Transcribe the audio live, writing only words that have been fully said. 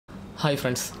Hi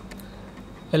friends,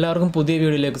 എല്ലാവർക്കും പുതിയ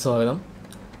വീഡിയോയിലേക്ക് സ്വാഗതം.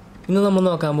 ഇന്ന് നമ്മൾ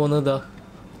നോക്കാൻ പോകുന്നത്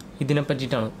ഇതിനെ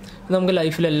പറ്റിയിട്ടാണ്. നമുക്ക്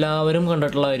ലൈഫിൽ എല്ലാവരും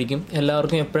കണ്ടിട്ടുള്ളതായിരിക്കും,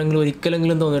 എല്ലാവർക്കും എപ്പോഴെങ്കിലും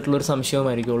ഒരിക്കലെങ്കിലും തോന്നിയിട്ടുള്ളൊരു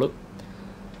സംശയമായിരിക്കുള്ളൂ,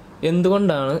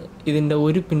 എന്തുകൊണ്ടാണ് ഇതിൻ്റെ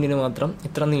ഒരു പിന്നിന് മാത്രം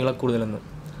ഇത്ര നീളക്കൂടുതലെന്ന്.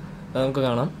 നമുക്ക്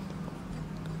കാണാം.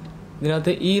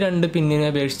 ഇതിനകത്ത് ഈ രണ്ട് പിന്നിനെ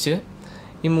അപേക്ഷിച്ച്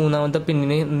ഈ മൂന്നാമത്തെ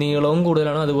പിന്നിന് നീളവും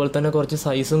കൂടുതലാണ്, അതുപോലെ തന്നെ കുറച്ച്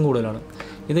സൈസും കൂടുതലാണ്.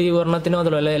 ഇത് ഈ ഒരെണ്ണത്തിന്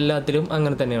മാത്രമല്ല, എല്ലാത്തിലും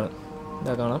അങ്ങനെ തന്നെയാണ്.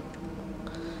 ഇതാ കാണാം.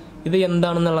 ഇത്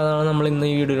എന്താണെന്നുള്ളതാണ് നമ്മൾ ഇന്ന്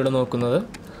ഈ വീഡിയോയിലൂടെ നോക്കുന്നത്.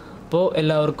 അപ്പോൾ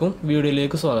എല്ലാവർക്കും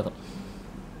വീഡിയോയിലേക്ക് സ്വാഗതം.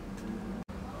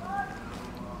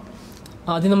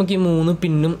 ആദ്യം നമുക്ക് ഈ മൂന്ന്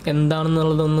പിന്നും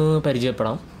എന്താണെന്നുള്ളതൊന്ന്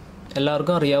പരിചയപ്പെടാം.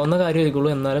 എല്ലാവർക്കും അറിയാവുന്ന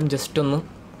കാര്യമായിരിക്കുള്ളൂ, എന്നാലും ജസ്റ്റ് ഒന്ന്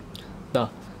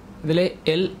ഇതിൽ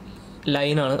എൽ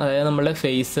ലൈനാണ്, അതായത് നമ്മളുടെ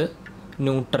ഫേസ്,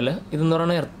 ന്യൂട്രൽ, ഇതെന്ന്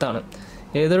പറയുന്നത് എർത്താണ്.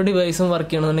 ഏതൊരു ഡിവൈസും വർക്ക്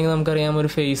ചെയ്യണമെന്നുണ്ടെങ്കിൽ നമുക്കറിയാം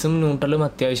ഒരു ഫേസും ന്യൂട്രലും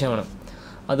അത്യാവശ്യമാണ്.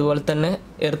 അതുപോലെ തന്നെ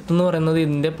എർത്ത് എന്ന് പറയുന്നത്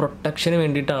ഇതിൻ്റെ പ്രൊട്ടക്ഷന്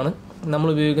വേണ്ടിയിട്ടാണ്, നമ്മൾ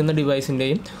ഉപയോഗിക്കുന്ന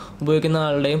ഡിവൈസിൻ്റെയും ഉപയോഗിക്കുന്ന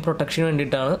ആളുടെയും പ്രൊട്ടക്ഷന്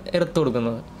വേണ്ടിയിട്ടാണ് എർത്ത്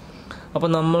കൊടുക്കുന്നത്. അപ്പോൾ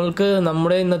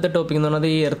നമ്മുടെ ഇന്നത്തെ ടോപ്പിക് എന്ന് പറയുന്നത്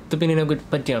ഈ എർത്ത് പിന്നിനെ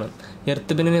പറ്റിയാണ്.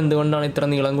 എർത്ത് പിന്നിന് എന്തുകൊണ്ടാണ് ഇത്ര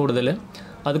നീളം കൂടുതൽ,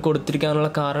 അത് കൊടുത്തിരിക്കാനുള്ള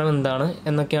കാരണം എന്താണ്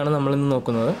എന്നൊക്കെയാണ് നമ്മളിന്ന്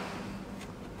നോക്കുന്നത്.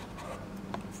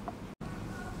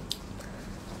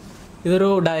 ഇതൊരു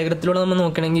ഡയഗ്രത്തിലൂടെ നമ്മൾ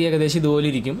നോക്കണമെങ്കിൽ ഏകദേശം ഇതുപോലെ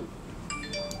ഇരിക്കും.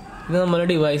 ഇത് നമ്മുടെ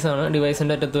ഡിവൈസാണ്.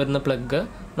 ഡിവൈസിൻ്റെ അറ്റത്ത് വരുന്ന പ്ലഗ്,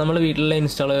 നമ്മൾ വീട്ടിലെ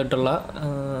ഇൻസ്റ്റാൾ ചെയ്തിട്ടുള്ള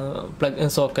പ്ലഗ്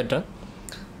സോക്കറ്റ്.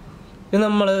 ഇത്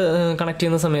നമ്മൾ കണക്ട്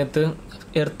ചെയ്യുന്ന സമയത്ത്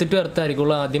എർത്ത് ടു എർത്ത്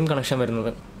ആയിരിക്കുള്ളൂ ആദ്യം കണക്ഷൻ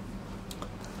വരുന്നത്.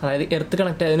 അതായത് എർത്ത്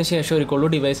കണക്ട് ആയതിനു ശേഷം ഒരിക്കലുള്ളൂ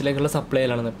ഡിവൈസിലേക്കുള്ള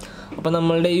സപ്ലൈയിലാണെന്ന്. അപ്പോൾ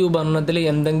നമ്മളുടെ ഈ ഉപകരണത്തിൽ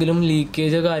എന്തെങ്കിലും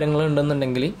ലീക്കേജോ കാര്യങ്ങളോ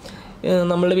ഉണ്ടെന്നുണ്ടെങ്കിൽ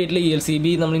നമ്മളുടെ വീട്ടിൽ ELCB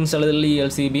നമ്മൾ ഇൻസ്റ്റാൾ ചെയ്തിട്ടുള്ള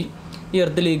ELCB ഈ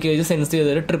എർത്ത് ലീക്കേജ് സെൻസ്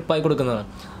ചെയ്തൊരു ട്രിപ്പായി കൊടുക്കുന്നതാണ്.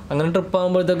 അങ്ങനെ ട്രിപ്പ്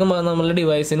ആകുമ്പോഴത്തേക്കും നമ്മളുടെ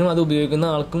ഡിവൈസിനും അത് ഉപയോഗിക്കുന്ന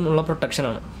ആൾക്കും ഉള്ള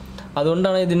പ്രൊട്ടക്ഷനാണ്.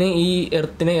 അതുകൊണ്ടാണ് ഇതിന് ഈ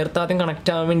എർത്ത് ആദ്യം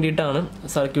കണക്റ്റ് ആവാൻ വേണ്ടിയിട്ടാണ്,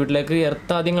 സർക്യൂട്ടിലേക്ക്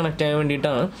എർത്ത് ആദ്യം കണക്റ്റ് ആവാൻ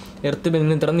വേണ്ടിയിട്ടാണ് എർത്ത്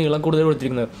പിന്നിന് ഇത്ര നീളം കൂടുതൽ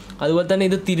കൊടുത്തിരിക്കുന്നത്. അതുപോലെ തന്നെ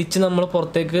ഇത് തിരിച്ച് നമ്മൾ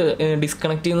പുറത്തേക്ക്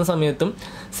ഡിസ്കണക്ട് ചെയ്യുന്ന സമയത്തും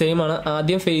സെയിം ആണ്.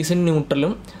 ആദ്യം ഫേസും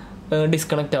ന്യൂട്രലും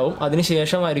ഡിസ്കണക്റ്റ് ആവും, അതിന്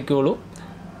ശേഷമായിരിക്കുള്ളൂ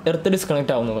എർത്ത്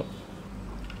ഡിസ്കണക്റ്റ് ആവുന്നത്.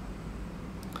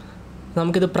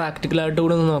 നമുക്കിത് പ്രാക്ടിക്കലായിട്ട്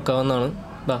കൂടി ഒന്ന് നോക്കാവുന്നതാണ്.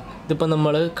 ഇതിപ്പോൾ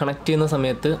നമ്മൾ കണക്ട് ചെയ്യുന്ന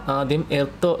സമയത്ത് ആദ്യം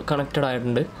എർത്ത് കണക്റ്റഡ്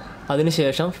ആയിട്ടുണ്ട്,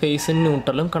 അതിനുശേഷം ഫേസും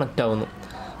ന്യൂട്രലും കണക്റ്റ് ആവുന്നു.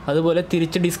 അതുപോലെ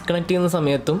തിരിച്ച് ഡിസ്കണക്ട് ചെയ്യുന്ന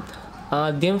സമയത്തും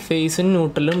ആദ്യം ഫേസും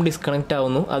ന്യൂട്രലും ഡിസ്കണക്റ്റ്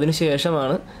ആവുന്നു,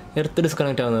 അതിനുശേഷമാണ് എർത്ത്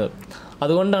ഡിസ്കണക്റ്റ് ആവുന്നത്.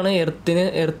 അതുകൊണ്ടാണ്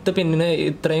എർത്ത് പിന്നിന്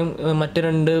ഇത്രയും മറ്റ്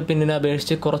രണ്ട് പിന്നിനെ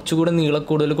അപേക്ഷിച്ച് കുറച്ചുകൂടി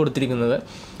നീളക്കൂടുതൽ കൊടുത്തിരിക്കുന്നത്.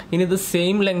 ഇനി ഇത്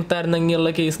സെയിം ലെങ്ത് ആയിരുന്നെങ്കിലുള്ള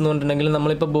കേസ് എന്ന് പറഞ്ഞിട്ടുണ്ടെങ്കിൽ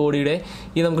നമ്മളിപ്പോൾ ബോഡിയുടെ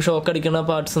ഈ നമുക്ക് ഷോക്ക് അടിക്കുന്ന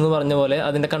പാർട്സ് എന്ന് പറഞ്ഞ പോലെ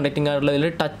അതിൻ്റെ കണ്ടക്റ്റിംഗ് ആയിട്ടുള്ളതിൽ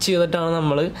ടച്ച് ചെയ്തിട്ടാണ്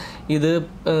നമ്മൾ ഇത്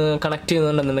കണക്ട്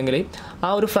ചെയ്യുന്നുണ്ടെന്നുണ്ടെങ്കിൽ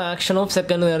ആ ഒരു ഫ്രാക്ഷൻ ഓഫ്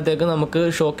സെക്കൻഡ് നേരത്തേക്ക് നമുക്ക്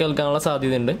ഷോക്ക് ഏൽക്കാനുള്ള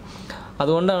സാധ്യതയുണ്ട്.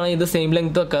 അതുകൊണ്ടാണ് ഇത് സെയിം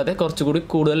ലെങ്ത് വെക്കാതെ കുറച്ചുകൂടി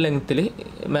കൂടുതൽ ലെങ്ത്തിൽ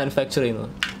മാനുഫാക്ചർ ചെയ്യുന്നത്.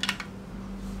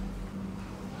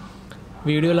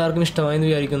 വീഡിയോ എല്ലാവർക്കും ഇഷ്ടമായെന്ന്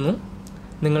വിചാരിക്കുന്നു.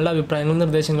 നിങ്ങളുടെ അഭിപ്രായങ്ങളും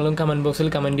നിർദ്ദേശങ്ങളും കമൻറ്റ് ബോക്സിൽ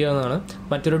കമൻറ്റ് ചെയ്യാവുന്നതാണ്.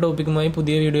 മറ്റൊരു ടോപ്പിക്കുമായി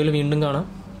പുതിയ വീഡിയോയിൽ വീണ്ടും കാണാം.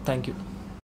 Thank you.